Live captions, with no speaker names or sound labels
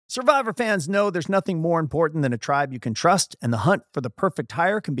Survivor fans know there's nothing more important than a tribe you can trust, and the hunt for the perfect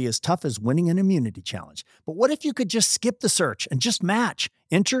hire can be as tough as winning an immunity challenge. But what if you could just skip the search and just match?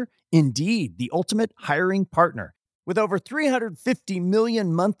 Enter Indeed, the ultimate hiring partner. With over 350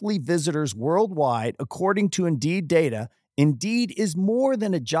 million monthly visitors worldwide, according to Indeed data, Indeed is more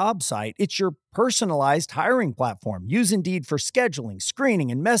than a job site. It's your personalized hiring platform. Use Indeed for scheduling,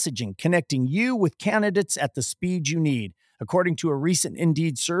 screening, and messaging, connecting you with candidates at the speed you need. According to a recent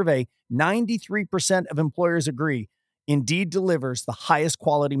Indeed survey, 93% of employers agree Indeed delivers the highest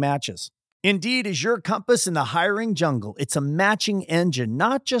quality matches. Indeed is your compass in the hiring jungle. It's a matching engine,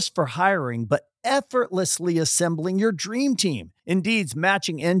 not just for hiring, but effortlessly assembling your dream team. Indeed's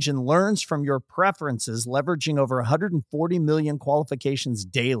matching engine learns from your preferences, leveraging over 140 million qualifications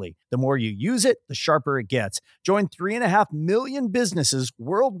daily. The more you use it, the sharper it gets. Join 3.5 million businesses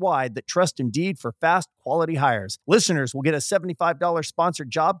worldwide that trust Indeed for fast, quality hires. Listeners will get a $75 sponsored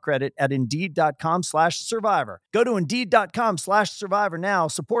job credit at Indeed.com/survivor. Go to Indeed.com/survivor now.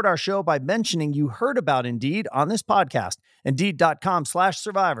 Support our show by mentioning you heard about Indeed on this podcast.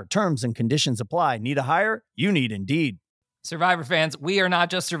 Indeed.com/survivor. Terms and conditions apply. Need a hire? You need Indeed. Survivor fans, we are not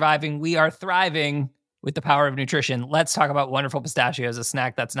just surviving, we are thriving with the power of nutrition. Let's talk about Wonderful Pistachios, a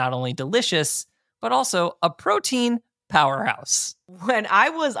snack that's not only delicious, but also a protein powerhouse. When I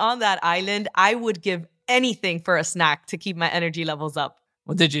was on that island, I would give anything for a snack to keep my energy levels up.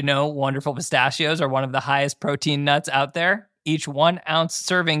 Well, did you know Wonderful Pistachios are one of the highest protein nuts out there? Each 1 ounce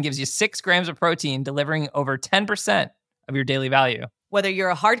serving gives you 6 grams of protein, delivering over 10% of your daily value. Whether you're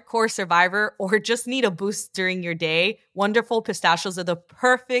a hardcore survivor or just need a boost during your day, Wonderful Pistachios are the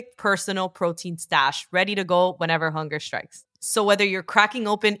perfect personal protein stash, ready to go whenever hunger strikes. So whether you're cracking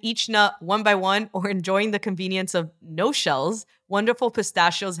open each nut one by one or enjoying the convenience of no shells, Wonderful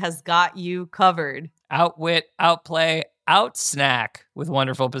Pistachios has got you covered. Outwit, outplay, outsnack with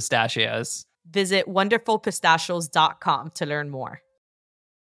Wonderful Pistachios. Visit wonderfulpistachios.com to learn more.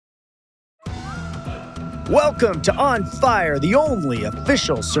 Welcome to On Fire, the only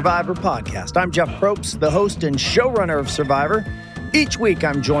official Survivor podcast. I'm Jeff Probst, the host and showrunner of Survivor. Each week,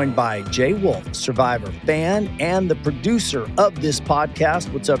 I'm joined by Jay Wolf, Survivor fan and the producer of this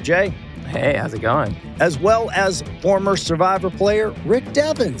podcast. What's up, Jay? Hey, how's it going? As well as former Survivor player Rick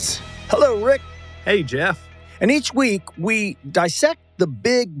Devens. Hello, Rick. Hey, Jeff. And each week, we dissect the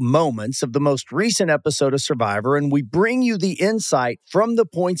big moments of the most recent episode of Survivor, and we bring you the insight from the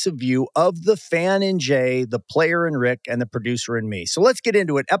points of view of the fan in Jay, the player in Rick, and the producer in me. So let's get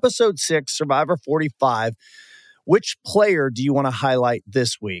into it. Episode 6, Survivor 45. Which player do you want to highlight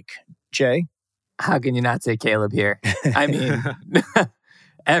this week? Jay? How can you not say Caleb here? I mean,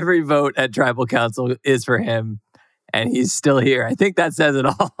 every vote at Tribal Council is for him, and he's still here. I think that says it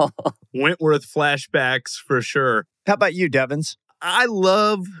all. Wentworth flashbacks for sure. How about you, Devens? I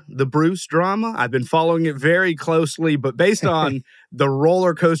love the Bruce drama. I've been following it very closely, but based on the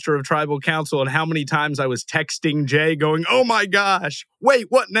roller coaster of Tribal Council and how many times I was texting Jay going, oh my gosh, wait,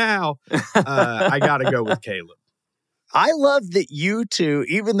 what now? I got to go with Caleb. I love that you two,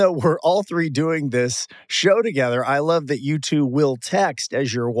 even though we're all three doing this show together, I love that you two will text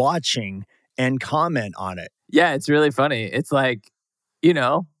as you're watching and comment on it. Yeah, it's really funny. It's like, you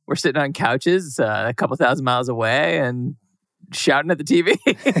know, we're sitting on couches a couple thousand miles away and shouting at the TV.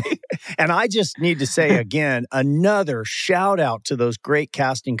 And I just need to say again, another shout out to those great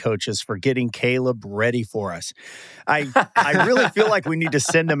casting coaches for getting Caleb ready for us. I really feel like we need to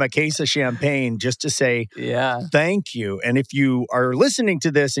send him a case of champagne just to say thank you. And if you are listening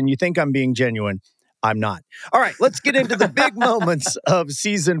to this and you think I'm being genuine, I'm not. All right, let's get into the big moments of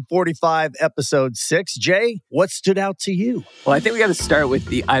season 45, episode 6. Jay, what stood out to you? Well, I think we got to start with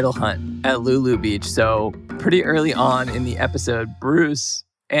the idol hunt at Lulu Beach. So pretty early on in the episode, Bruce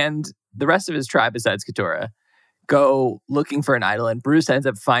and the rest of his tribe besides Katurah go looking for an idol, and Bruce ends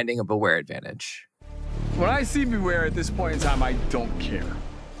up finding a Beware advantage. When I see Beware at this point in time, I don't care.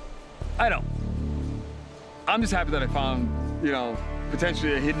 I don't. I'm just happy that I found,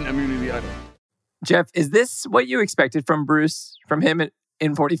 potentially a hidden immunity idol. Jeff, is this what you expected from Bruce, from him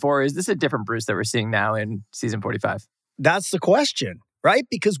in 44? Or is this a different Bruce that we're seeing now in season 45? That's the question, right?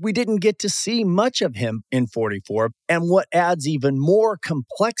 Because we didn't get to see much of him in 44. And what adds even more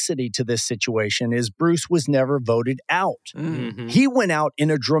complexity to this situation is Bruce was never voted out. Mm-hmm. He went out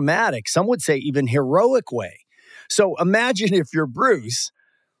in a dramatic, some would say even heroic way. So imagine if you're Bruce,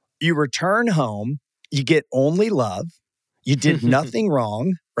 you return home, you get only love, you did nothing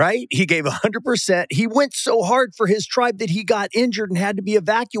wrong, right? He gave 100%. He went so hard for his tribe that he got injured and had to be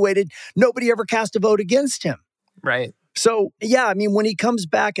evacuated. Nobody ever cast a vote against him. Right. So, yeah, I mean, when he comes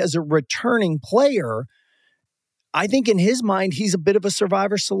back as a returning player, I think in his mind, he's a bit of a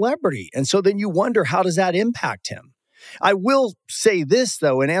Survivor celebrity. And so then you wonder, how does that impact him? I will say this,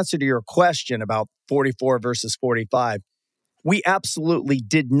 though, in answer to your question about 44 versus 45, we absolutely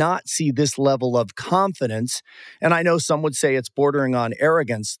did not see this level of confidence. And I know some would say it's bordering on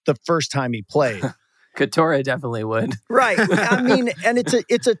arrogance the first time he played. Katurah definitely would. Right. I mean, and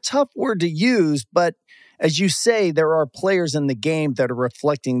it's a tough word to use, but as you say, there are players in the game that are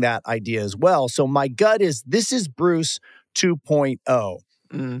reflecting that idea as well. So my gut is this is Bruce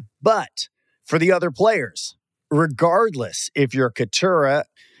 2.0. But for the other players, regardless if you're Katurah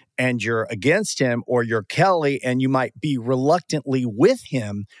and you're against him, or you're Kelly and you might be reluctantly with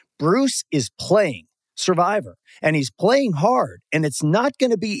him, Bruce is playing Survivor and he's playing hard, and it's not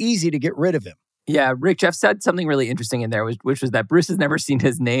going to be easy to get rid of him. Yeah, Rick, Jeff said something really interesting in there, which was that Bruce has never seen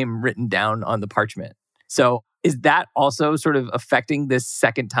his name written down on the parchment. So is that also sort of affecting this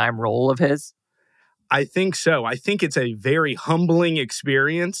second time role of his? I think so. I think it's a very humbling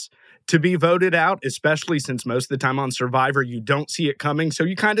experience to be voted out, especially since most of the time on Survivor, you don't see it coming. So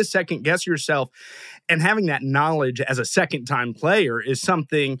you kind of second guess yourself. And having that knowledge as a second time player is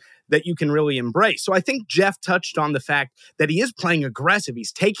something that you can really embrace. So I think Jeff touched on the fact that he is playing aggressive.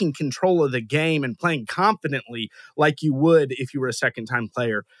 He's taking control of the game and playing confidently like you would if you were a second time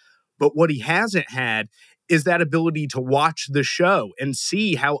player. But what he hasn't had is that ability to watch the show and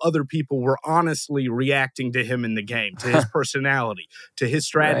see how other people were honestly reacting to him in the game, to his personality, to his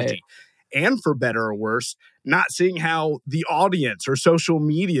strategy. Right. And for better or worse, not seeing how the audience or social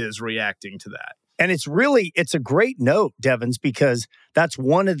media is reacting to that. And it's a great note, Devins, because that's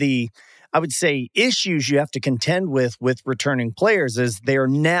one of the, I would say, issues you have to contend with returning players is they're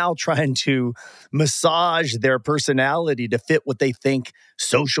now trying to massage their personality to fit what they think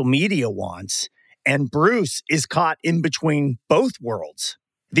social media wants. And Bruce is caught in between both worlds.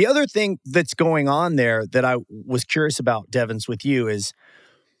 The other thing that's going on there that I was curious about, Devins, with you is,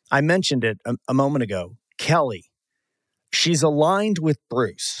 I mentioned it a moment ago, Kelly. She's aligned with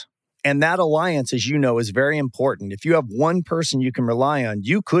Bruce. And that alliance, as you know, is very important. If you have one person you can rely on,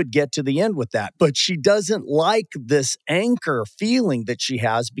 you could get to the end with that. But she doesn't like this anchor feeling that she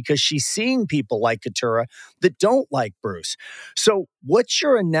has because she's seeing people like Katurah that don't like Bruce. So what's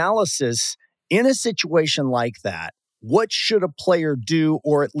your analysis in a situation like that? What should a player do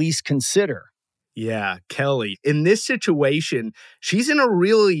or at least consider? Yeah, Kelly. In this situation, she's in a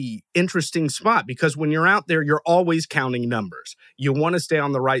really interesting spot because when you're out there, you're always counting numbers. You want to stay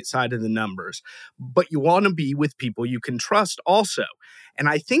on the right side of the numbers, but you want to be with people you can trust also. And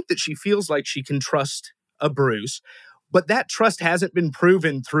I think that she feels like she can trust a Bruce, but that trust hasn't been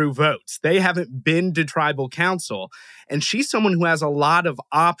proven through votes. They haven't been to tribal council, and she's someone who has a lot of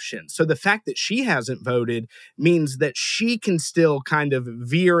options. So the fact that she hasn't voted means that she can still kind of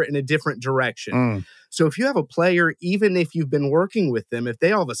veer in a different direction. So if you have a player, even if you've been working with them, if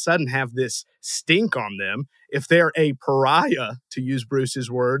they all of a sudden have this stink on them, if they're a pariah, to use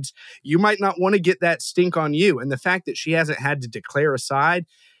Bruce's words, you might not want to get that stink on you. And the fact that she hasn't had to declare a side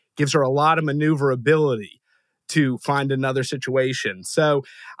gives her a lot of maneuverability to find another situation. So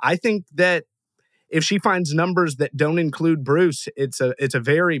I think that if she finds numbers that don't include Bruce, it's a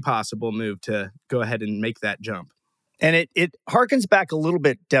very possible move to go ahead and make that jump. And it harkens back a little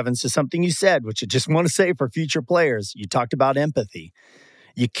bit, Devins, to something you said, which I just want to say for future players. You talked about empathy.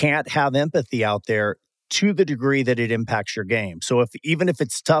 You can't have empathy out there to the degree that it impacts your game. So even if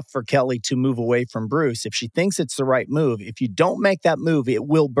it's tough for Kelly to move away from Bruce, if she thinks it's the right move, if you don't make that move, it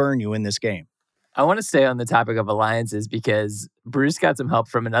will burn you in this game. I want to stay on the topic of alliances because Bruce got some help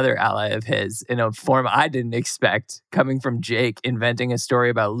from another ally of his in a form I didn't expect, coming from Jake inventing a story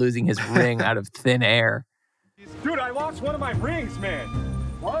about losing his ring out of thin air. Dude, I lost one of my rings, man.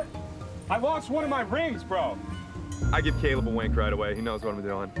 What? I lost one of my rings, bro. I give Caleb a wink right away. He knows what I'm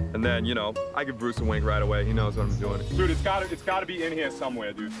doing. And then, I give Bruce a wink right away. He knows what I'm doing. Dude, it's gotta be in here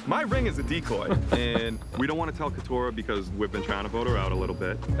somewhere, dude. My ring is a decoy. And we don't want to tell Katurah because we've been trying to vote her out a little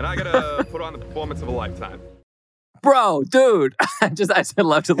bit. And I gotta put on the performance of a lifetime. Bro, dude, I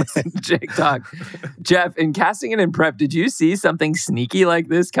love to listen to Jake talk. Jeff, in casting and in prep, did you see something sneaky like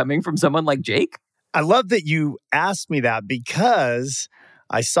this coming from someone like Jake? I love that you asked me that because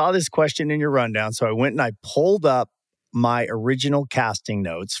I saw this question in your rundown. So I went and I pulled up my original casting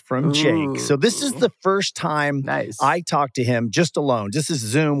notes from Jake. So this is the first time I talked to him just alone. This is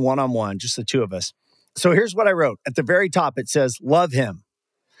Zoom one-on-one, just the two of us. So here's what I wrote. At the very top, it says, love him.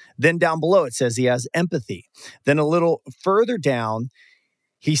 Then down below, it says he has empathy. Then a little further down,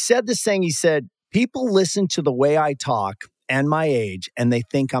 he said this thing. He said, people listen to the way I talk and my age, and they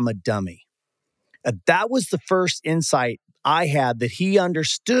think I'm a dummy. That was the first insight I had that he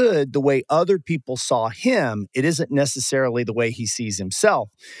understood the way other people saw him. It isn't necessarily the way he sees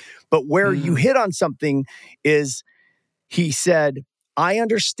himself. But where you hit on something is he said, I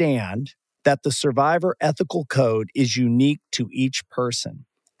understand that the Survivor ethical code is unique to each person.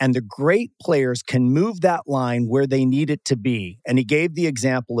 And the great players can move that line where they need it to be. And he gave the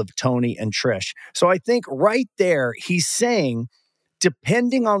example of Tony and Trish. So I think right there, he's saying,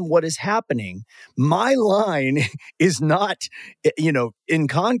 depending on what is happening, my line is not, in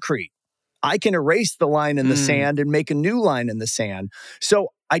concrete. I can erase the line in the sand and make a new line in the sand. So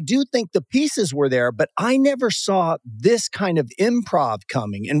I do think the pieces were there, but I never saw this kind of improv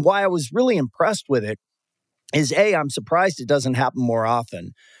coming. And why I was really impressed with it is, A, I'm surprised it doesn't happen more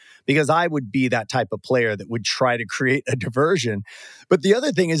often, because I would be that type of player that would try to create a diversion. But the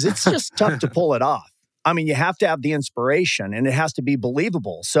other thing is, it's just tough to pull it off. I mean, you have to have the inspiration and it has to be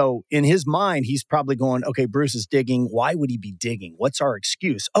believable. So in his mind, he's probably going, okay, Bruce is digging. Why would he be digging? What's our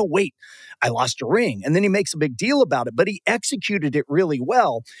excuse? Oh, wait, I lost a ring. And then he makes a big deal about it, but he executed it really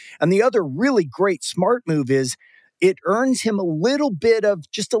well. And the other really great smart move is it earns him a little bit of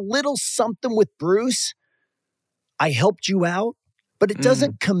just a little something with Bruce. I helped you out, but it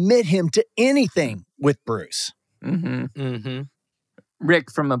doesn't commit him to anything with Bruce.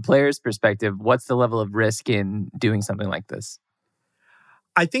 Rick, from a player's perspective, what's the level of risk in doing something like this?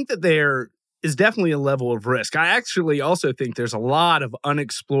 I think that there is definitely a level of risk. I actually also think there's a lot of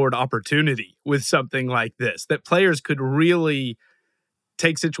unexplored opportunity with something like this, that players could really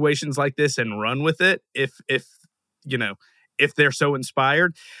take situations like this and run with it if they're so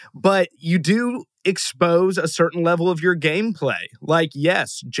inspired. But you do expose a certain level of your gameplay. Like,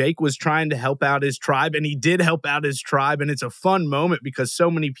 yes, Jake was trying to help out his tribe, and he did help out his tribe, and it's a fun moment because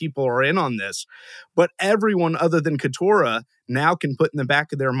so many people are in on this. But everyone other than Katurah now can put in the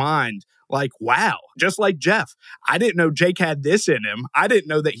back of their mind, like, wow, just like Jeff, I didn't know Jake had this in him. I didn't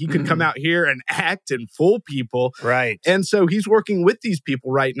know that he could come out here and act and fool people. Right. And so he's working with these people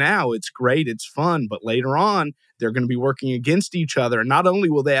right now. It's great. It's fun. But later on, they're going to be working against each other. And not only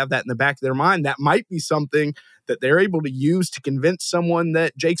will they have that in the back of their mind, that might be something that they're able to use to convince someone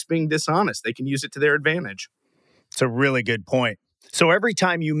that Jake's being dishonest. They can use it to their advantage. It's a really good point. So every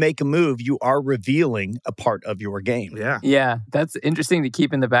time you make a move, you are revealing a part of your game. Yeah, that's interesting to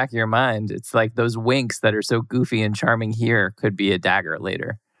keep in the back of your mind. It's like those winks that are so goofy and charming here could be a dagger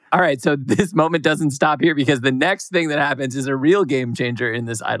later. All right, so this moment doesn't stop here because the next thing that happens is a real game changer in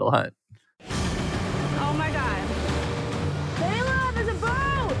this idol hunt. Oh my God. Caleb, there's a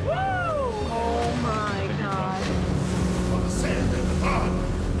boat! Woo! Oh my God.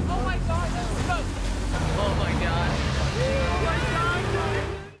 Oh my God, there's a boat! Oh my God.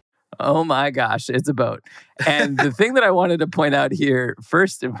 Oh my gosh, it's a boat. And the thing that I wanted to point out here,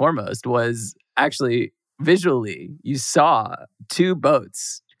 first and foremost, was actually visually, you saw two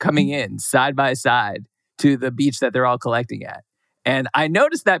boats coming in side by side to the beach that they're all collecting at. And I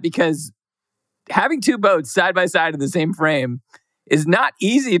noticed that because having two boats side by side in the same frame is not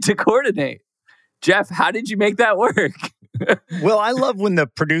easy to coordinate. Jeff, how did you make that work? Well, I love when the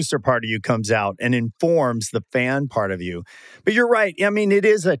producer part of you comes out and informs the fan part of you. But you're right. I mean, it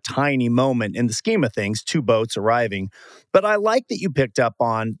is a tiny moment in the scheme of things, two boats arriving. But I like that you picked up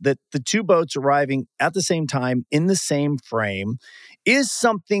on that the two boats arriving at the same time in the same frame is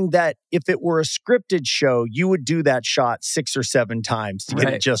something that if it were a scripted show, you would do that shot 6 or 7 times to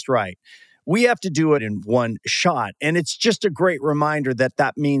get it just right. We have to do it in one shot. And it's just a great reminder that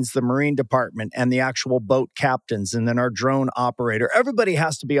that means the Marine Department and the actual boat captains and then our drone operator, everybody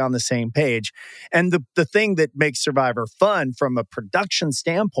has to be on the same page. And the thing that makes Survivor fun from a production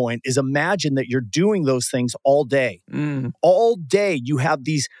standpoint is imagine that you're doing those things all day. All day, you have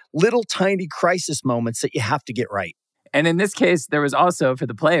these little tiny crisis moments that you have to get right. And in this case, there was also, for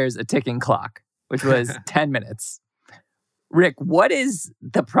the players, a ticking clock, which was 10 minutes. Rick, what is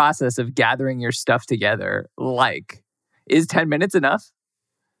the process of gathering your stuff together like? Is 10 minutes enough?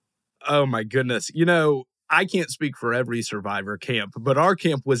 Oh, my goodness. You know, I can't speak for every Survivor camp, but our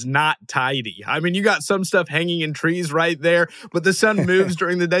camp was not tidy. I mean, you got some stuff hanging in trees right there, but the sun moves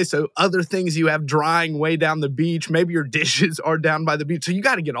during the day, so other things you have drying way down the beach. Maybe your dishes are down by the beach, so you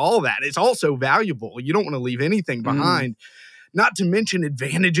got to get all that. It's also valuable. You don't want to leave anything behind. Not to mention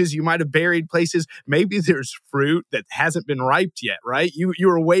advantages you might have buried places. Maybe there's fruit that hasn't been ripe yet, right? You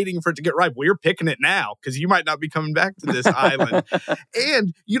were waiting for it to get ripe. Well, you're picking it now because you might not be coming back to this island.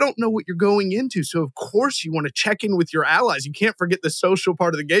 And you don't know what you're going into. So, of course, you want to check in with your allies. You can't forget the social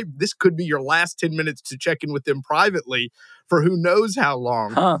part of the game. This could be your last 10 minutes to check in with them privately for who knows how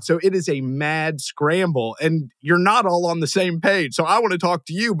long. So it is a mad scramble. And you're not all on the same page. So I want to talk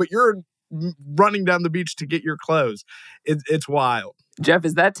to you, but you're running down the beach to get your clothes. It's wild. Jeff,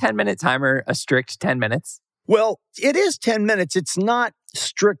 is that 10-minute timer a strict 10 minutes? Well, it is 10 minutes. It's not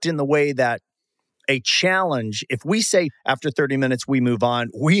strict in the way that a challenge, if we say after 30 minutes we move on,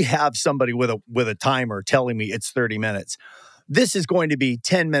 we have somebody with a timer telling me it's 30 minutes. This is going to be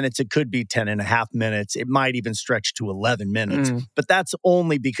 10 minutes. It could be 10 and a half minutes. It might even stretch to 11 minutes. But that's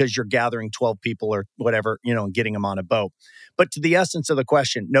only because you're gathering 12 people or whatever, and getting them on a boat. But to the essence of the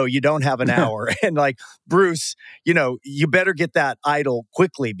question, no, you don't have an hour. And like, Bruce, you better get that idol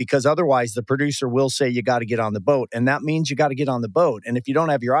quickly, because otherwise the producer will say you got to get on the boat. And that means you got to get on the boat. And if you don't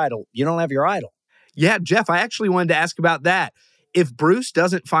have your idol, you don't have your idol. Yeah, Jeff, I actually wanted to ask about that. If Bruce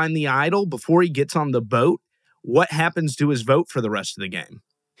doesn't find the idol before he gets on the boat, what happens to his vote for the rest of the game?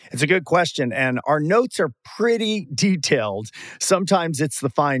 It's a good question. And our notes are pretty detailed. Sometimes it's the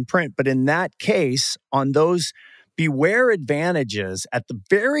fine print. But in that case, on those beware advantages, at the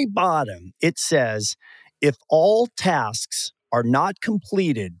very bottom, it says, if all tasks are not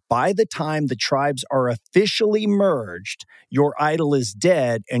completed by the time the tribes are officially merged, your idol is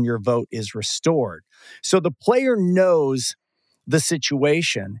dead and your vote is restored. So the player knows the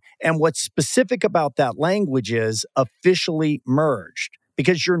situation. And what's specific about that language is officially merged,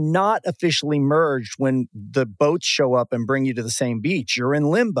 because you're not officially merged when the boats show up and bring you to the same beach. You're in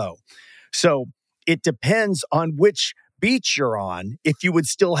limbo. So it depends on which beach you're on if you would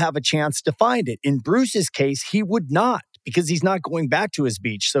still have a chance to find it. In Bruce's case, he would not, because he's not going back to his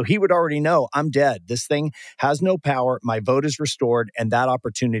beach. So he would already know, I'm dead. This thing has no power. My vote is restored, and that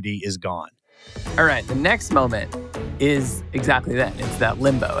opportunity is gone. All right, the next moment is exactly that. It's that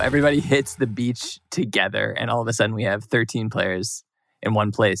limbo. Everybody hits the beach together, and all of a sudden we have 13 players in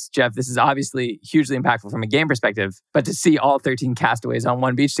one place. Jeff, this is obviously hugely impactful from a game perspective, but to see all 13 castaways on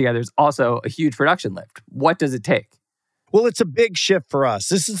one beach together is also a huge production lift. What does it take? Well, it's a big shift for us.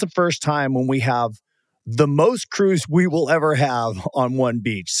 This is the first time when we have the most crews we will ever have on one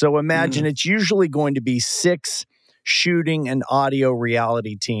beach. So imagine it's usually going to be 6 shooting and audio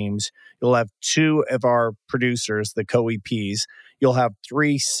reality teams. You'll have 2 of our producers, the co-EPs. You'll have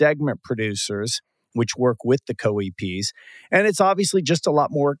 3 segment producers, which work with the co-EPs. And it's obviously just a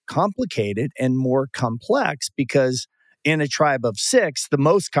lot more complicated and more complex, because in a tribe of 6, the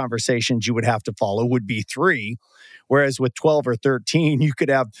most conversations you would have to follow would be 3. Whereas with 12 or 13, you could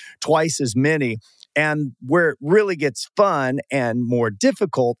have twice as many. And where it really gets fun and more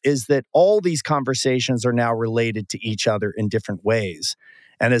difficult is that all these conversations are now related to each other in different ways.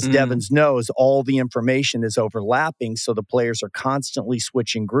 And as Devins knows, all the information is overlapping. So the players are constantly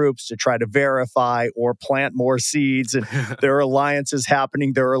switching groups to try to verify or plant more seeds. And there are alliances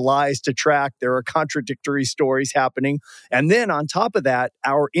happening. There are lies to track. There are contradictory stories happening. And then on top of that,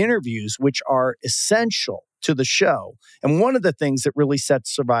 our interviews, which are essential to the show. And one of the things that really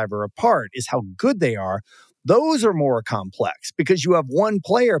sets Survivor apart is how good they are. Those are more complex because you have one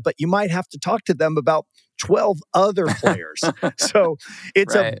player, but you might have to talk to them about 12 other players. So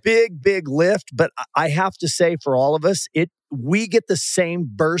it's a big, big lift. But I have to say, for all of us, we get the same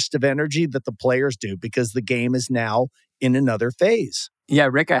burst of energy that the players do, because the game is now in another phase. Yeah,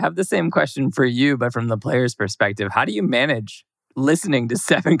 Rick, I have the same question for you, but from the player's perspective. How do you manage listening to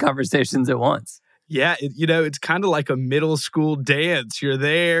 7 conversations at once? Yeah, it's kind of like a middle school dance. You're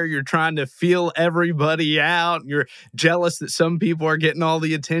there, you're trying to feel everybody out. You're jealous that some people are getting all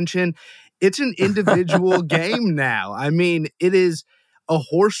the attention. It's an individual game now. I mean, it is a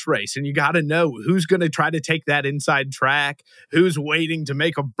horse race, and you got to know who's going to try to take that inside track, who's waiting to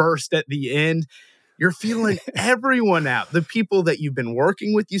make a burst at the end. You're feeling everyone out. The people that you've been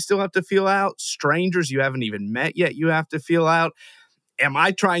working with, you still have to feel out. Strangers you haven't even met yet, you have to feel out. Am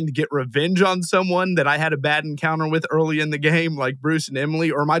I trying to get revenge on someone that I had a bad encounter with early in the game, like Bruce and Emily,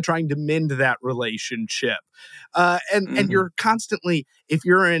 or am I trying to mend that relationship? And you're constantly, if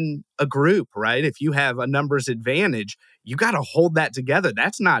you're in a group, right, if you have a numbers advantage, you got to hold that together.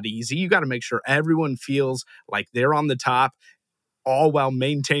 That's not easy. You got to make sure everyone feels like they're on the top, all while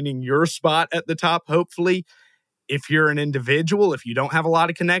maintaining your spot at the top, hopefully. If you're an individual, if you don't have a lot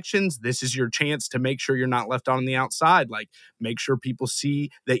of connections, this is your chance to make sure you're not left on the outside. Like, make sure people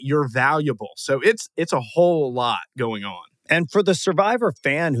see that you're valuable. So it's a whole lot going on. And for the Survivor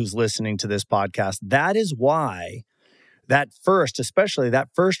fan who's listening to this podcast, that is why especially that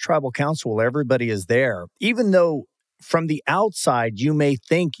first tribal council where everybody is there, even though from the outside, you may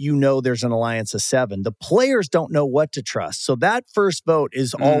think there's an alliance of 7. The players don't know what to trust. So that first vote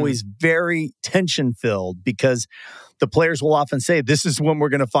is always very tension-filled, because the players will often say, this is when we're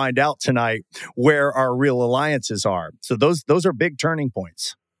going to find out tonight where our real alliances are. So those are big turning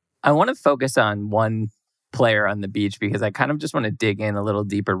points. I want to focus on one player on the beach because I kind of just want to dig in a little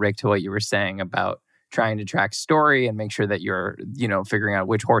deeper, Rick, to what you were saying about trying to track story and make sure that you're, figuring out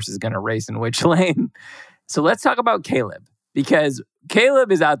which horse is going to race in which lane. So let's talk about Caleb, because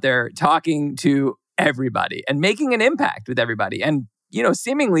Caleb is out there talking to everybody and making an impact with everybody and,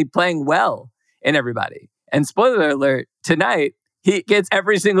 seemingly playing well in everybody. And spoiler alert, tonight, he gets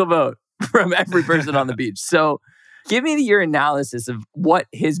every single vote from every person on the beach. So give me your analysis of what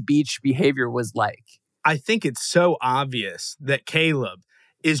his beach behavior was like. I think it's so obvious that Caleb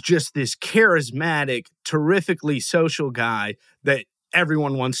is just this charismatic, terrifically social guy that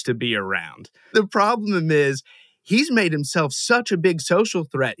everyone wants to be around. The problem is he's made himself such a big social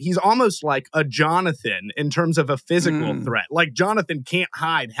threat. He's almost like a Jonathan in terms of a physical threat. Like Jonathan can't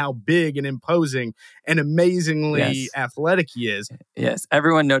hide how big and imposing and amazingly athletic he is. Yes,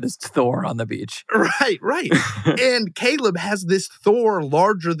 everyone noticed Thor on the beach. Right. And Caleb has this Thor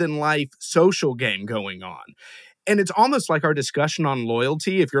larger than life social game going on. And it's almost like our discussion on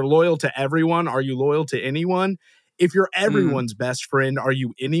loyalty. If you're loyal to everyone, are you loyal to anyone? If you're everyone's best friend, are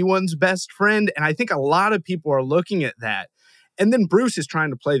you anyone's best friend? And I think a lot of people are looking at that. And then Bruce is trying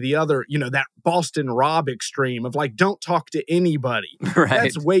to play the other, that Boston Rob extreme of like, don't talk to anybody. Right.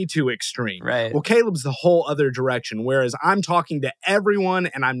 That's way too extreme. Right. Well, Caleb's the whole other direction, whereas I'm talking to everyone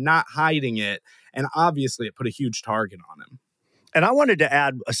and I'm not hiding it. And obviously it put a huge target on him. And I wanted to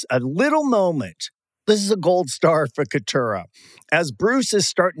add a little moment. This is a gold star for Katurah. As Bruce is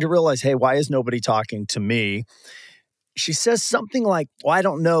starting to realize, hey, why is nobody talking to me? She says something like, well, I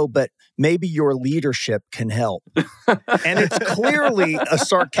don't know, but maybe your leadership can help. And it's clearly a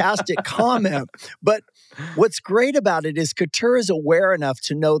sarcastic comment. But what's great about it is Katurah is aware enough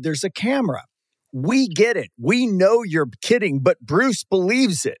to know there's a camera. We get it. We know you're kidding, but Bruce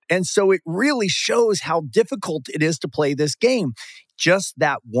believes it. And so it really shows how difficult it is to play this game. Just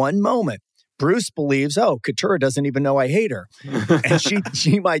that one moment. Bruce believes, Katurah doesn't even know I hate her. And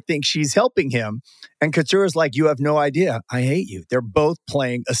she might think she's helping him. And Katurah's like, you have no idea. I hate you. They're both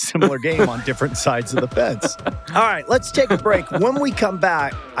playing a similar game on different sides of the fence. All right, let's take a break. When we come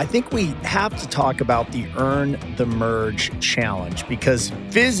back, I think we have to talk about the Earn the Merge challenge because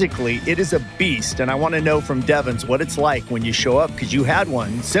physically it is a beast. And I want to know from Devins what it's like when you show up because you had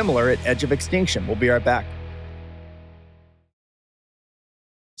one similar at Edge of Extinction. We'll be right back.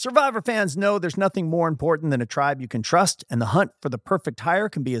 Survivor fans know there's nothing more important than a tribe you can trust, and the hunt for the perfect hire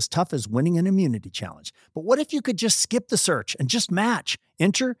can be as tough as winning an immunity challenge. But what if you could just skip the search and just match?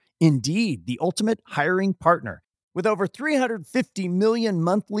 Enter Indeed, the ultimate hiring partner. With over 350 million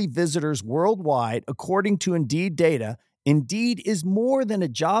monthly visitors worldwide, according to Indeed data, Indeed is more than a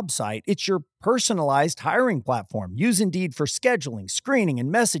job site. It's your personalized hiring platform. Use Indeed for scheduling, screening,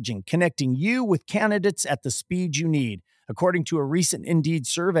 and messaging, connecting you with candidates at the speed you need. According to a recent Indeed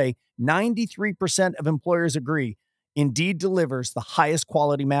survey, 93% of employers agree Indeed delivers the highest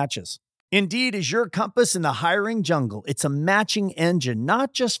quality matches. Indeed is your compass in the hiring jungle. It's a matching engine,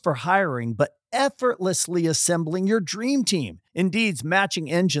 not just for hiring, but effortlessly assembling your dream team. Indeed's matching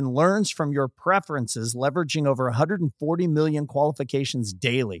engine learns from your preferences, leveraging over 140 million qualifications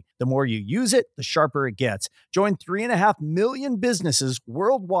daily. The more you use it, the sharper it gets. Join 3.5 million businesses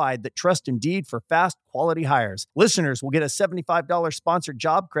worldwide that trust Indeed for fast, quality hires. Listeners will get a $75 sponsored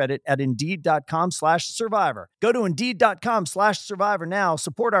job credit at Indeed.com/survivor. Go to Indeed.com/survivor now.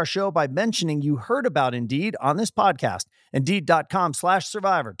 Support our show by mentioning you heard about Indeed on this podcast.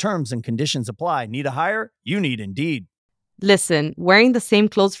 Indeed.com/survivor. Terms and conditions apply. Need a hire? You need Indeed. Listen, wearing the same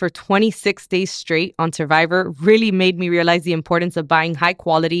clothes for 26 days straight on Survivor really made me realize the importance of buying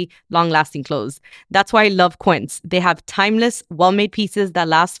high-quality, long-lasting clothes. That's why I love Quince. They have timeless, well-made pieces that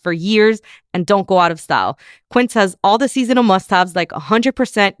last for years and don't go out of style. Quince has all the seasonal must-haves like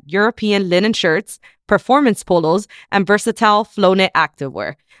 100% European linen shirts, performance polos, and versatile flow-knit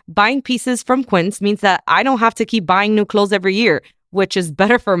activewear. Buying pieces from Quince means that I don't have to keep buying new clothes every year, which is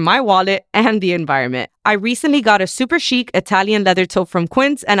better for my wallet and the environment. I recently got a super chic Italian leather tote from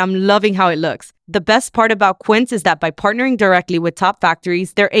Quince, and I'm loving how it looks. The best part about Quince is that by partnering directly with top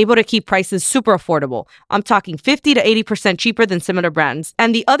factories, they're able to keep prices super affordable. I'm talking 50 to 80% cheaper than similar brands.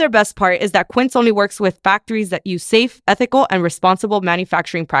 And the other best part is that Quince only works with factories that use safe, ethical, and responsible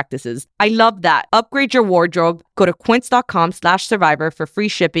manufacturing practices. I love that. Upgrade your wardrobe. Go to quince.com/survivor for free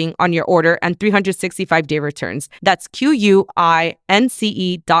shipping on your order and 365-day returns. That's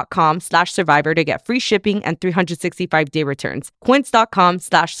QUINCE.com/survivor to get free shipping and 365-day returns.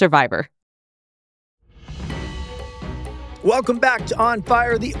 Quince.com/survivor. Welcome back to On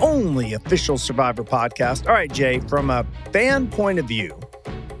Fire, the only official Survivor podcast. All right, Jay, from a fan point of view,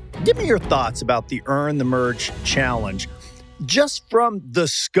 give me your thoughts about the Earn the Merge challenge, just from the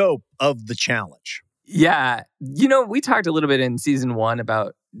scope of the challenge. Yeah. You know, we talked a little bit in season 1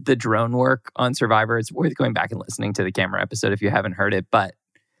 about the drone work on Survivor. It's worth going back and listening to the camera episode if you haven't heard it. But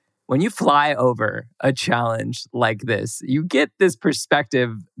when you fly over a challenge like this, you get this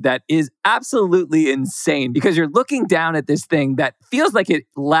perspective that is absolutely insane because you're looking down at this thing that feels like it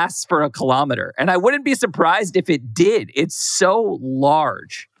lasts for a kilometer. And I wouldn't be surprised if it did. It's so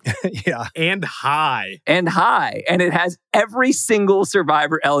large. Yeah. And high. And it has every single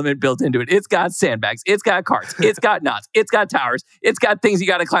Survivor element built into it. It's got sandbags. It's got carts. It's got knots. It's got towers. It's got things you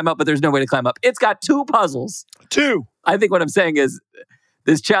got to climb up, but there's no way to climb up. It's got 2 puzzles. 2. I think what I'm saying is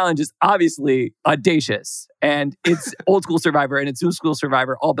this challenge is obviously audacious, and it's old school Survivor and it's new school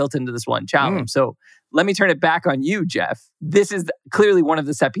Survivor all built into this one challenge. So let me turn it back on you, Jeff. This is clearly one of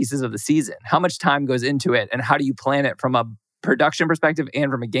the set pieces of the season. How much time goes into it, and how do you plan it from a production perspective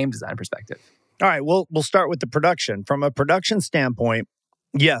and from a game design perspective? All right, we'll start with the production. From a production standpoint,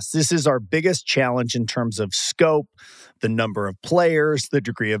 yes, this is our biggest challenge in terms of scope, the number of players, the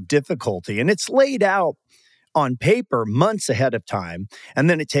degree of difficulty, and it's laid out on paper months ahead of time, and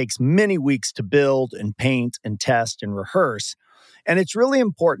then it takes many weeks to build and paint and test and rehearse. And it's really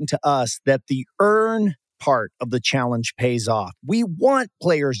important to us that the earn part of the challenge pays off. We want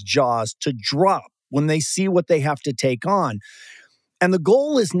players' jaws to drop when they see what they have to take on. And the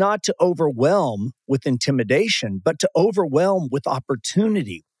goal is not to overwhelm with intimidation, but to overwhelm with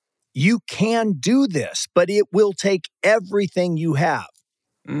opportunity. You can do this, but it will take everything you have.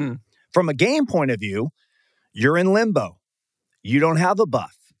 From a game point of view, you're in limbo. You don't have a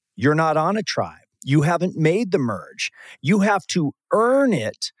buff. You're not on a tribe. You haven't made the merge. You have to earn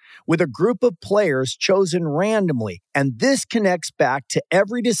it with a group of players chosen randomly. And this connects back to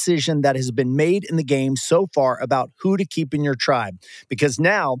every decision that has been made in the game so far about who to keep in your tribe. Because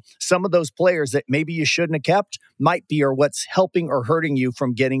now some of those players that maybe you shouldn't have kept might be or what's helping or hurting you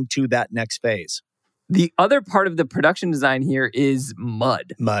from getting to that next phase. The other part of the production design here is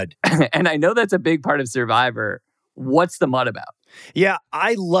mud. Mud. And I know that's a big part of Survivor. What's the mud about? Yeah,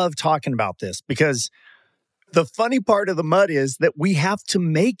 I love talking about this because the funny part of the mud is that we have to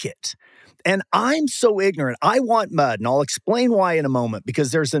make it. And I'm so ignorant. I want mud, and I'll explain why in a moment,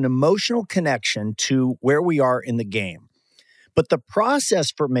 because there's an emotional connection to where we are in the game. But the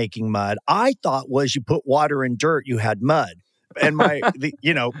process for making mud, I thought was you put water in dirt, you had mud. And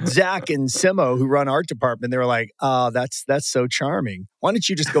Zach and Simo, who run art department, they were like, "Oh, that's so charming. Why don't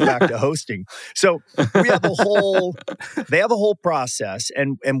you just go back to hosting?" So they have a whole process,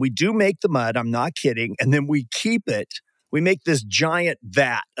 and we do make the mud. I'm not kidding. And then we keep it. We make this giant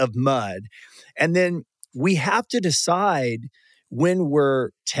vat of mud, and then we have to decide when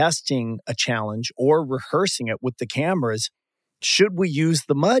we're testing a challenge or rehearsing it with the cameras. Should we use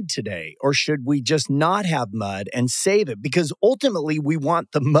the mud today, or should we just not have mud and save it? Because ultimately we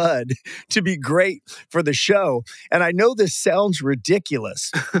want the mud to be great for the show. And I know this sounds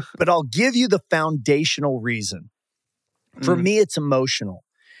ridiculous, but I'll give you the foundational reason. For me, it's emotional.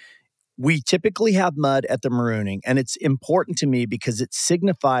 We typically have mud at the marooning, and it's important to me because it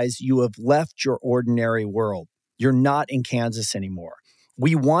signifies you have left your ordinary world. You're not in Kansas anymore.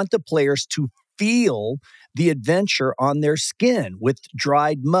 We want the players to feel the adventure on their skin with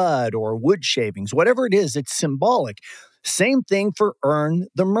dried mud or wood shavings, whatever it is, it's symbolic. Same thing for Earn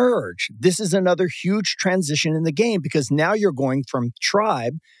the Merge. This is another huge transition in the game because now you're going from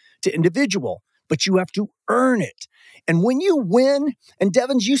tribe to individual, but you have to earn it. And when you win, and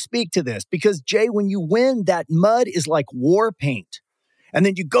Devins, you speak to this, because Jay, when you win, that mud is like war paint. And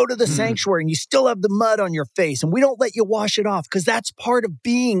then you go to the sanctuary and you still have the mud on your face, and we don't let you wash it off because that's part of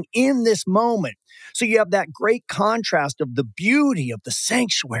being in this moment. So you have that great contrast of the beauty of the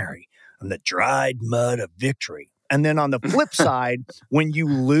sanctuary and the dried mud of victory. And then on the flip side, when you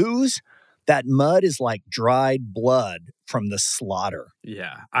lose, that mud is like dried blood from the slaughter.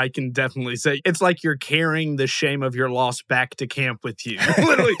 Yeah, I can definitely say it's like you're carrying the shame of your loss back to camp with you.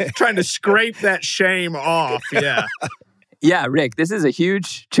 Literally trying to scrape that shame off. Yeah. Yeah, Rick, this is a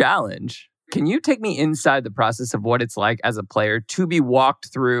huge challenge. Can you take me inside the process of what it's like as a player to be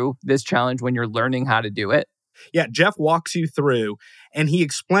walked through this challenge when you're learning how to do it? Yeah, Jeff walks you through and he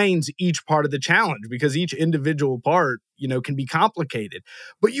explains each part of the challenge because each individual part, can be complicated.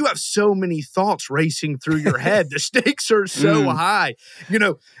 But you have so many thoughts racing through your head. The stakes are so high.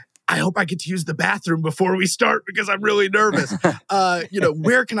 I hope I get to use the bathroom before we start because I'm really nervous.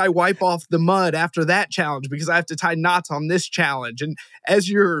 Where can I wipe off the mud after that challenge because I have to tie knots on this challenge? And as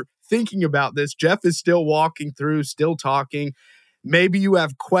you're thinking about this, Jeff is still walking through, still talking. Maybe you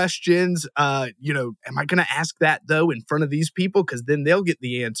have questions. Am I going to ask that, though, in front of these people? Because then they'll get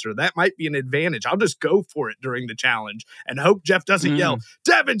the answer. That might be an advantage. I'll just go for it during the challenge and hope Jeff doesn't yell,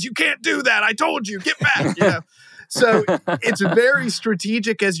 Devins, you can't do that. I told you, get back. So it's very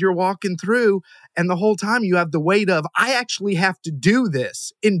strategic as you're walking through. And the whole time you have the weight of, I actually have to do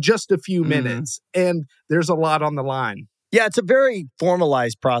this in just a few minutes. And there's a lot on the line. Yeah, it's a very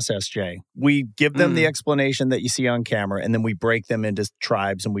formalized process, Jay. We give them the explanation that you see on camera, and then we break them into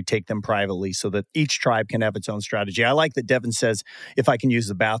tribes and we take them privately so that each tribe can have its own strategy. I like that Devin says, if I can use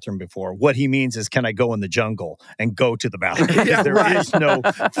the bathroom before. What he means is, can I go in the jungle and go to the bathroom? Because there is no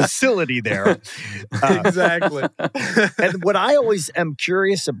facility there. Exactly. And what I always am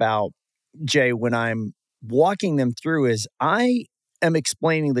curious about, Jay, when I'm walking them through is I am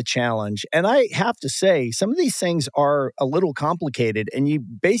explaining the challenge. And I have to say, some of these things are a little complicated, and you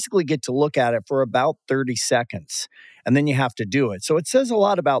basically get to look at it for about 30 seconds, and then you have to do it. So it says a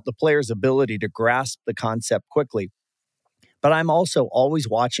lot about the player's ability to grasp the concept quickly. But I'm also always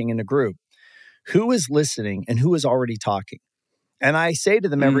watching in a group who is listening and who is already talking. And I say to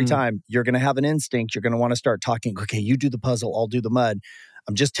them every time, you're going to have an instinct. You're going to want to start talking. Okay, you do the puzzle, I'll do the mud.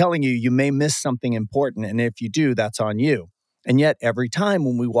 I'm just telling you, you may miss something important. And if you do, that's on you. And yet every time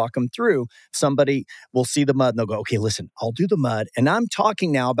when we walk them through, somebody will see the mud and they'll go, okay, listen, I'll do the mud. And I'm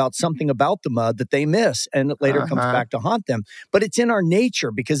talking now about something about the mud that they miss. And it later comes back to haunt them. But it's in our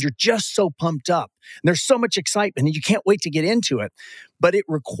nature because you're just so pumped up. And there's so much excitement and you can't wait to get into it. But it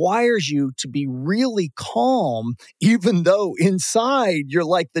requires you to be really calm, even though inside you're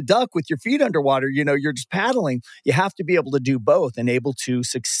like the duck with your feet underwater. You're just paddling. You have to be able to do both and able to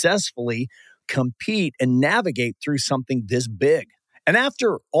successfully compete and navigate through something this big. And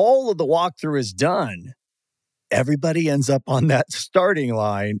after all of the walkthrough is done, everybody ends up on that starting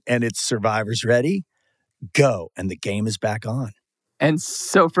line and it's survivors ready, go. And the game is back on. And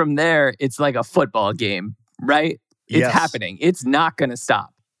so from there, it's like a football game, right? It's happening. It's not going to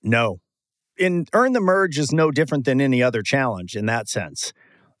stop. No. And Earn the Merge is no different than any other challenge in that sense.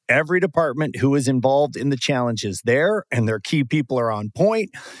 Every department who is involved in the challenge is there, and their key people are on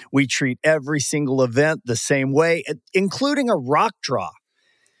point. We treat every single event the same way, including a rock draw.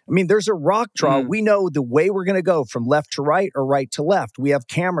 I mean, there's a rock draw. We know the way we're going to go from left to right or right to left. We have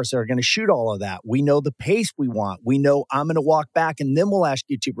cameras that are going to shoot all of that. We know the pace we want. We know I'm going to walk back, and then we'll ask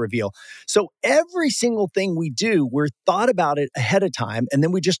you to reveal. So every single thing we do, we're thought about it ahead of time, and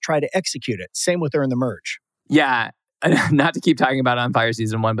then we just try to execute it. Same with Earn the Merge. Yeah. Not to keep talking about On Fire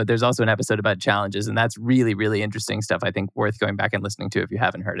Season 1, but there's also an episode about challenges, and that's really, really interesting stuff, I think, worth going back and listening to if you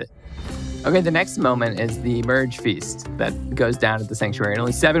haven't heard it. Okay, the next moment is the Merge Feast that goes down at the Sanctuary, and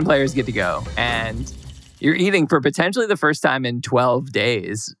only 7 players get to go, and you're eating for potentially the first time in 12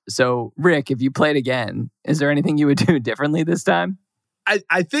 days. So, Rick, if you played again, is there anything you would do differently this time?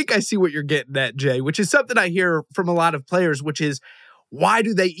 I think I see what you're getting at, Jay, which is something I hear from a lot of players, which is, why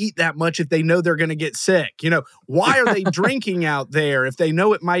do they eat that much if they know they're going to get sick? Why are they drinking out there if they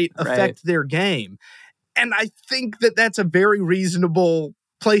know it might affect their game? And I think that that's a very reasonable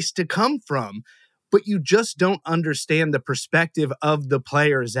place to come from, but you just don't understand the perspective of the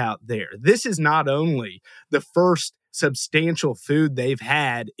players out there. This is not only the first substantial food they've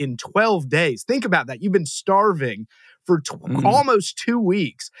had in 12 days. Think about that. You've been starving for almost 2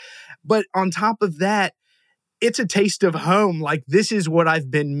 weeks. But on top of that, it's a taste of home. Like, this is what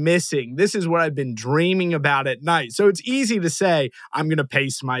I've been missing. This is what I've been dreaming about at night. So it's easy to say, I'm going to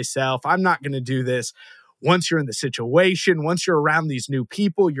pace myself. I'm not going to do this. Once you're in the situation, once you're around these new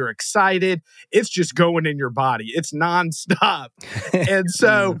people, you're excited. It's just going in your body. It's nonstop. And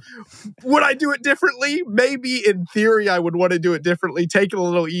so would I do it differently? Maybe in theory, I would want to do it differently. Take it a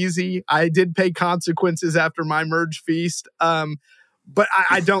little easy. I did pay consequences after my Merge Feast. But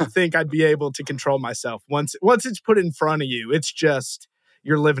I don't think I'd be able to control myself. Once it's put in front of you, it's just,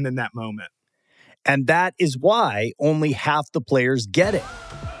 you're living in that moment. And that is why only half the players get it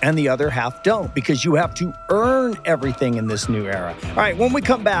and the other half don't, because you have to earn everything in this new era. All right, when we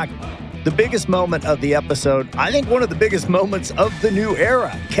come back, the biggest moment of the episode, I think one of the biggest moments of the new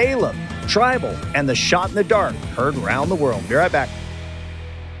era, Caleb, Tribal, and the Shot in the Dark, heard around the world. Be right back.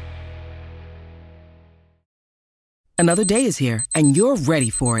 Another day is here, and you're ready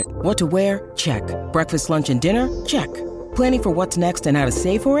for it. What to wear? Check. Breakfast, lunch, and dinner? Check. Planning for what's next and how to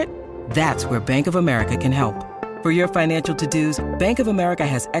save for it? That's where Bank of America can help. For your financial to-dos, Bank of America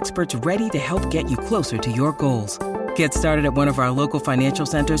has experts ready to help get you closer to your goals. Get started at one of our local financial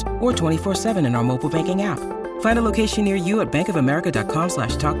centers or 24/7 in our mobile banking app. Find a location near you at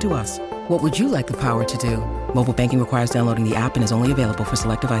bankofamerica.com/talktous. What would you like the power to do? Mobile banking requires downloading the app and is only available for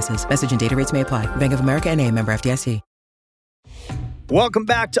select devices. Message and data rates may apply. Bank of America NA, member FDIC. Welcome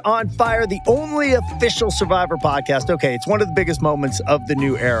back to On Fire, the only official Survivor podcast. Okay, it's one of the biggest moments of the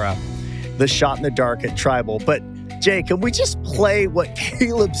new era, the shot in the dark at Tribal. But Jay, can we just play what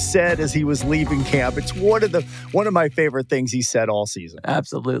Caleb said as he was leaving camp? It's one of my favorite things he said all season.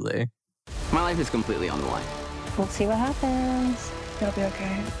 Absolutely. My life is completely on the line. We'll see what happens. You'll be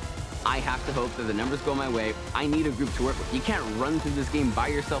okay. I have to hope that the numbers go my way. I need a group to work with. You can't run through this game by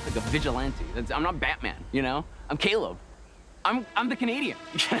yourself like a vigilante. I'm not Batman, you know? I'm Caleb. I'm the Canadian.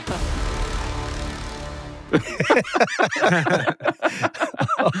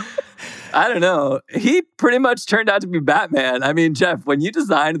 I don't know. He pretty much turned out to be Batman. I mean, Jeff, when you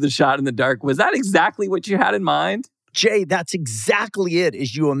designed the shot in the dark, was that exactly what you had in mind? Jay, that's exactly it.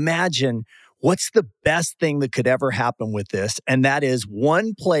 Is you imagine what's the best thing that could ever happen with this? And that is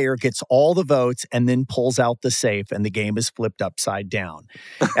one player gets all the votes and then pulls out the safe and the game is flipped upside down.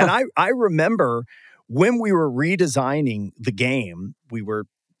 And I remember when we were redesigning the game, we were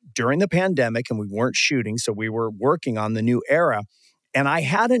during the pandemic and we weren't shooting, so we were working on the new era. And I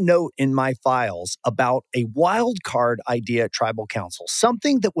had a note in my files about a wild card idea at Tribal Council,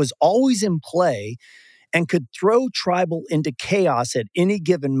 something that was always in play and could throw Tribal into chaos at any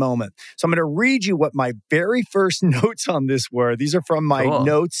given moment. So I'm going to read you what my very first notes on this were. These are from my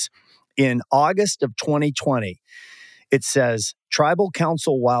notes in August of 2020. It says, Tribal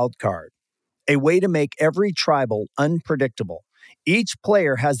Council wildcard, a way to make every tribal unpredictable. Each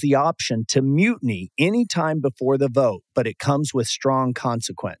player has the option to mutiny anytime before the vote, but it comes with strong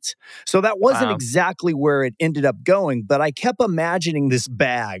consequence. So that wasn't exactly where it ended up going, but I kept imagining this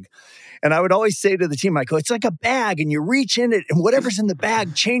bag. And I would always say to the team, I go, it's like a bag and you reach in it and whatever's in the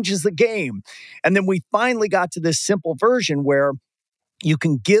bag changes the game. And then we finally got to this simple version where you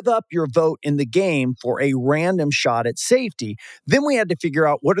can give up your vote in the game for a random shot at safety. Then we had to figure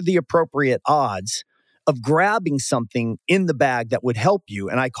out what are the appropriate odds of grabbing something in the bag that would help you.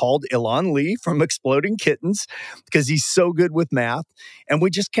 And I called Ilan Lee from Exploding Kittens because he's so good with math. And we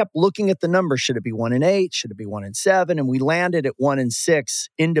just kept looking at the numbers. Should it be 1 and 8? Should it be 1 and 7? And we landed at 1 and 6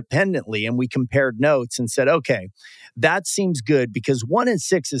 independently. And we compared notes and said, okay, that seems good because 1 and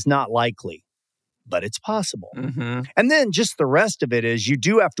 6 is not likely, but it's possible. Mm-hmm. And then just the rest of it is you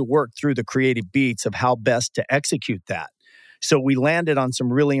do have to work through the creative beats of how best to execute that. So we landed on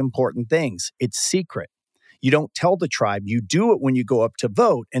some really important things. It's secret. You don't tell the tribe. You do it when you go up to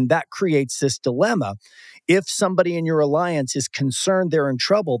vote. And that creates this dilemma. If somebody in your alliance is concerned they're in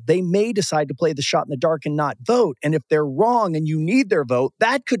trouble, they may decide to play the shot in the dark and not vote. And if they're wrong and you need their vote,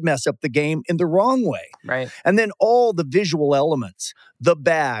 that could mess up the game in the wrong way. Right. And then all the visual elements, the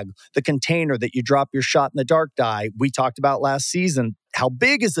bag, the container that you drop your shot in the dark die. We talked about last season. How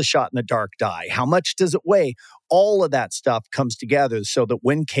big is the shot in the dark die? How much does it weigh? All of that stuff comes together so that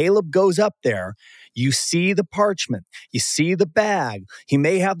when Caleb goes up there, you see the parchment, you see the bag. He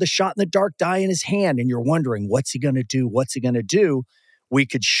may have the shot in the dark die in his hand and you're wondering, what's he going to do? What's he going to do? We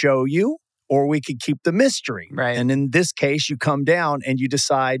could show you or we could keep the mystery. Right. And in this case, you come down and you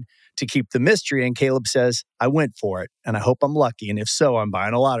decide to keep the mystery. And Caleb says, I went for it and I hope I'm lucky. And if so, I'm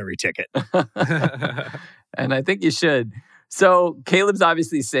buying a lottery ticket. And I think you should. So Caleb's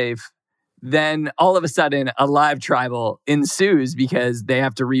obviously safe. Then all of a sudden, a live tribal ensues because they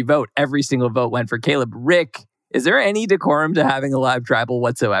have to re-vote. Every single vote went for Caleb. Rick, is there any decorum to having a live tribal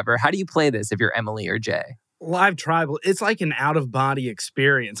whatsoever? How do you play this if you're Emily or Jay? Live tribal, it's like an out-of-body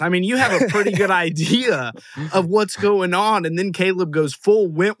experience. I mean, you have a pretty good idea of what's going on, and then Caleb goes full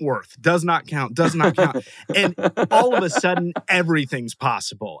Wentworth. Does not count. And all of a sudden, everything's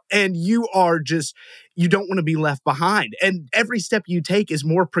possible. And you don't want to be left behind. And every step you take is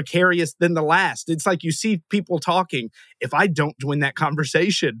more precarious than the last. It's like you see people talking. If I don't join that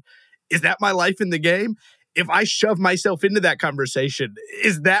conversation, is that my life in the game? If I shove myself into that conversation,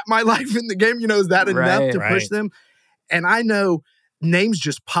 is that my life in the game? You know, is that enough to push them? And I know names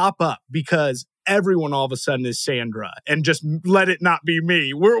just pop up because everyone all of a sudden is Sandra and just let it not be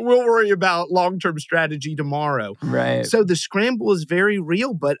me. We'll worry about long-term strategy tomorrow. Right. So the scramble is very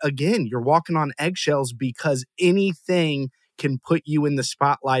real. But again, you're walking on eggshells because anything can put you in the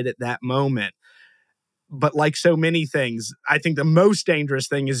spotlight at that moment. But like so many things, I think the most dangerous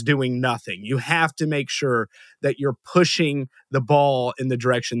thing is doing nothing. You have to make sure that you're pushing the ball in the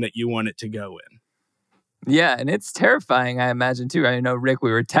direction that you want it to go in. Yeah, and it's terrifying, I imagine, too. I know, Rick,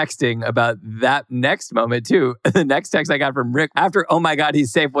 we were texting about that next moment, too. The next text I got from Rick after, oh my God,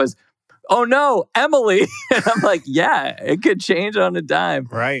 he's safe, was, oh no, Emily. And I'm like, yeah, it could change on a dime.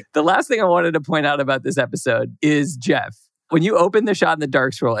 Right. The last thing I wanted to point out about this episode is, Jeff, when you opened the shot in the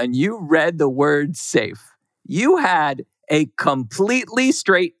dark scroll and you read the word safe, you had a completely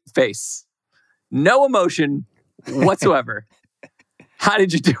straight face. No emotion whatsoever. How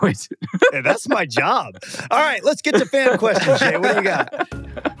did you do it? Hey, that's my job. All right, let's get to fan questions, Jay. What do you got?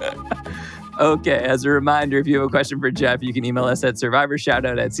 Okay, as a reminder, if you have a question for Jeff, you can email us at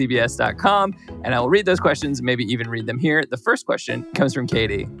survivorshoutout@cbs.com, and I will read those questions, maybe even read them here. The first question comes from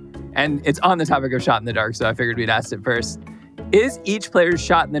Katie, and it's on the topic of shot in the dark, so I figured we'd ask it first. Is each player's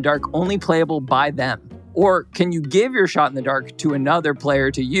shot in the dark only playable by them? Or can you give your shot in the dark to another player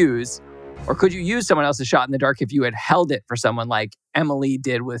to use? Or could you use someone else's shot in the dark if you had held it for someone like Emily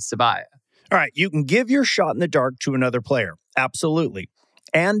did with Sabiyah? All right, you can give your shot in the dark to another player. Absolutely.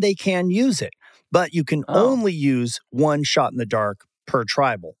 And they can use it. But you can only use one shot in the dark per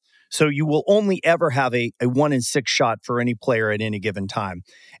tribal. So you will only ever have a 1 in 6 shot for any player at any given time.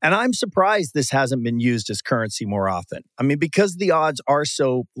 And I'm surprised this hasn't been used as currency more often. I mean, because the odds are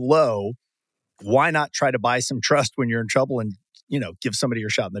so low, why not try to buy some trust when you're in trouble and, give somebody your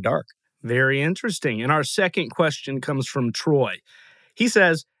shot in the dark? Very interesting. And our second question comes from Troy. He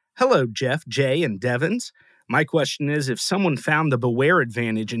says, hello, Jeff, Jay, and Devins. My question is, if someone found the Beware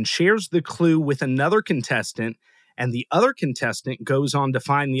advantage and shares the clue with another contestant, and the other contestant goes on to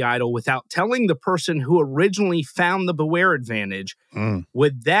find the idol without telling the person who originally found the Beware advantage,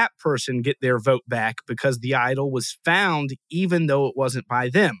 would that person get their vote back because the idol was found even though it wasn't by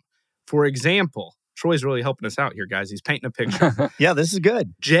them? For example, Troy's really helping us out here, guys. He's painting a picture. Yeah, this is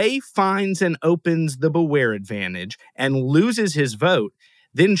good. Jay finds and opens the Beware advantage and loses his vote,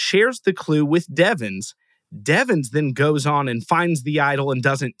 then shares the clue with Devins. Devins then goes on and finds the idol and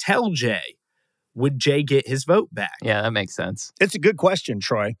doesn't tell Jay. Would Jay get his vote back? Yeah, that makes sense. It's a good question,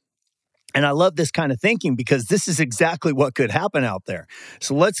 Troy. And I love this kind of thinking because this is exactly what could happen out there.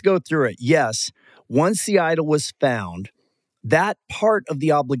 So let's go through it. Yes, once the idol was found, that part of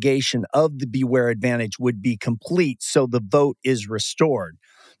the obligation of the Beware advantage would be complete, so the vote is restored.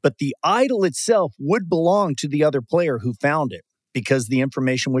 But the idol itself would belong to the other player who found it, because the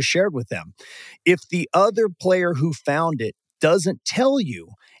information was shared with them. If the other player who found it doesn't tell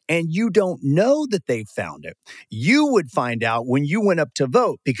you and you don't know that they found it, you would find out when you went up to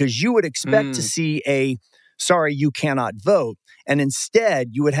vote because you would expect to see a, sorry, you cannot vote. And instead,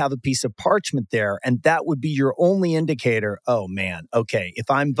 you would have a piece of parchment there, and that would be your only indicator. Oh, man, okay,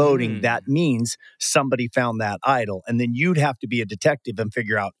 if I'm voting, that means somebody found that idol. And then you'd have to be a detective and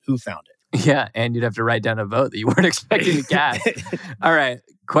figure out who found it. Yeah, and you'd have to write down a vote that you weren't expecting to cast. All right,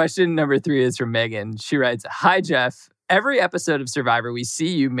 question number 3 is from Megan. She writes, hi, Jeff. Every episode of Survivor, we see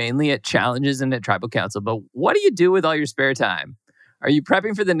you mainly at challenges and at Tribal Council, but what do you do with all your spare time? Are you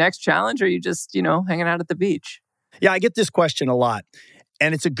prepping for the next challenge, or are you just, hanging out at the beach? Yeah, I get this question a lot,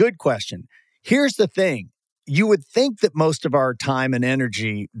 and it's a good question. Here's the thing. You would think that most of our time and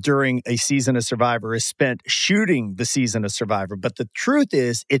energy during a season of Survivor is spent shooting the season of Survivor. But the truth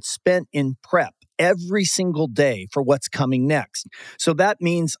is, it's spent in prep every single day for what's coming next. So that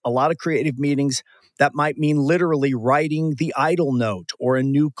means a lot of creative meetings. That might mean literally writing the idol note or a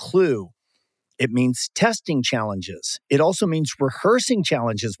new clue. It means testing challenges. It also means rehearsing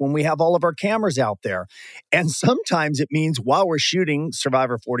challenges when we have all of our cameras out there. And sometimes it means while we're shooting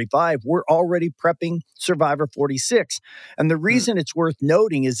Survivor 45, we're already prepping Survivor 46. And the reason it's worth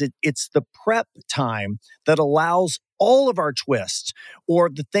noting is it's the prep time that allows all of our twists or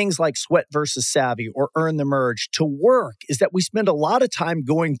the things like Sweat versus Savvy or Earn the Merge to work, is that we spend a lot of time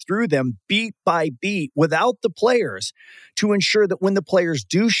going through them beat by beat without the players to ensure that when the players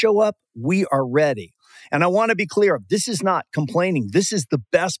do show up, we are ready. And I want to be clear, this is not complaining. This is the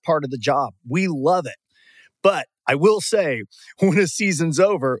best part of the job. We love it. But I will say, when a season's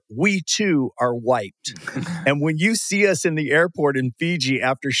over, we too are wiped. And when you see us in the airport in Fiji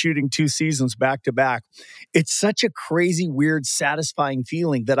after shooting 2 seasons back to back, it's such a crazy, weird, satisfying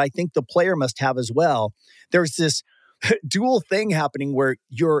feeling that I think the player must have as well. There's this dual thing happening where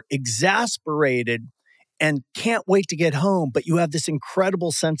you're exasperated and can't wait to get home, but you have this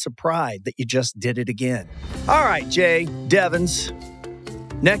incredible sense of pride that you just did it again. All right, Jay, Devins,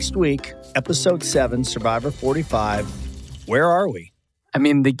 next week, Episode 7, Survivor 45. Where are we? I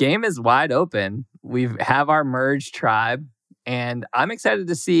mean, the game is wide open. We have our merged tribe, and I'm excited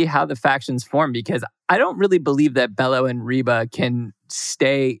to see how the factions form because I don't really believe that Belo and Reba can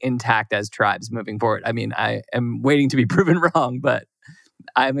stay intact as tribes moving forward. I mean, I am waiting to be proven wrong, but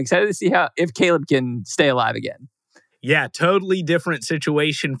I'm excited to see if Caleb can stay alive again. Yeah, totally different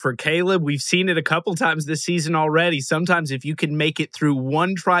situation for Caleb. We've seen it a couple times this season already. Sometimes if you can make it through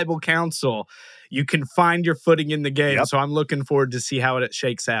one tribal council, you can find your footing in the game. Yep. So I'm looking forward to see how it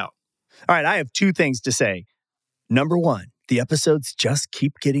shakes out. All right, I have 2 things to say. Number 1, the episodes just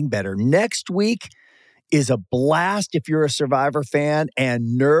keep getting better. Next week is a blast if you're a Survivor fan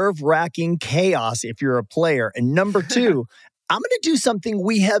and nerve-wracking chaos if you're a player. And number 2, I'm going to do something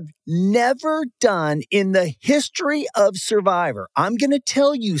we have never done in the history of Survivor. I'm going to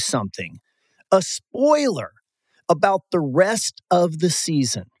tell you something, a spoiler about the rest of the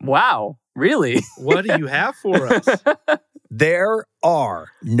season. Wow, really? What do you have for us? There are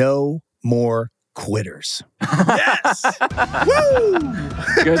no more quitters. Yes! Woo!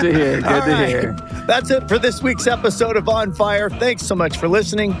 Good to hear. Good to hear. That's it for this week's episode of On Fire. Thanks so much for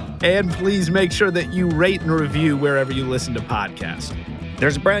listening. And please make sure that you rate and review wherever you listen to podcasts.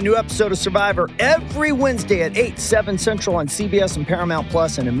 There's a brand new episode of Survivor every Wednesday at 8, 7 Central on CBS and Paramount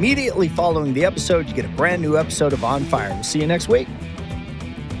Plus. And immediately following the episode, you get a brand new episode of On Fire. We'll see you next week.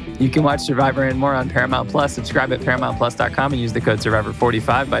 You can watch Survivor and more on Paramount Plus. Subscribe at ParamountPlus.com and use the code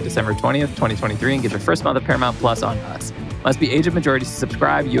Survivor45 by December 20th, 2023 and get your first month of Paramount Plus on us. Must be age of majority to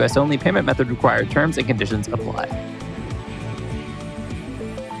subscribe. U.S. only. Payment method required. Terms and conditions apply.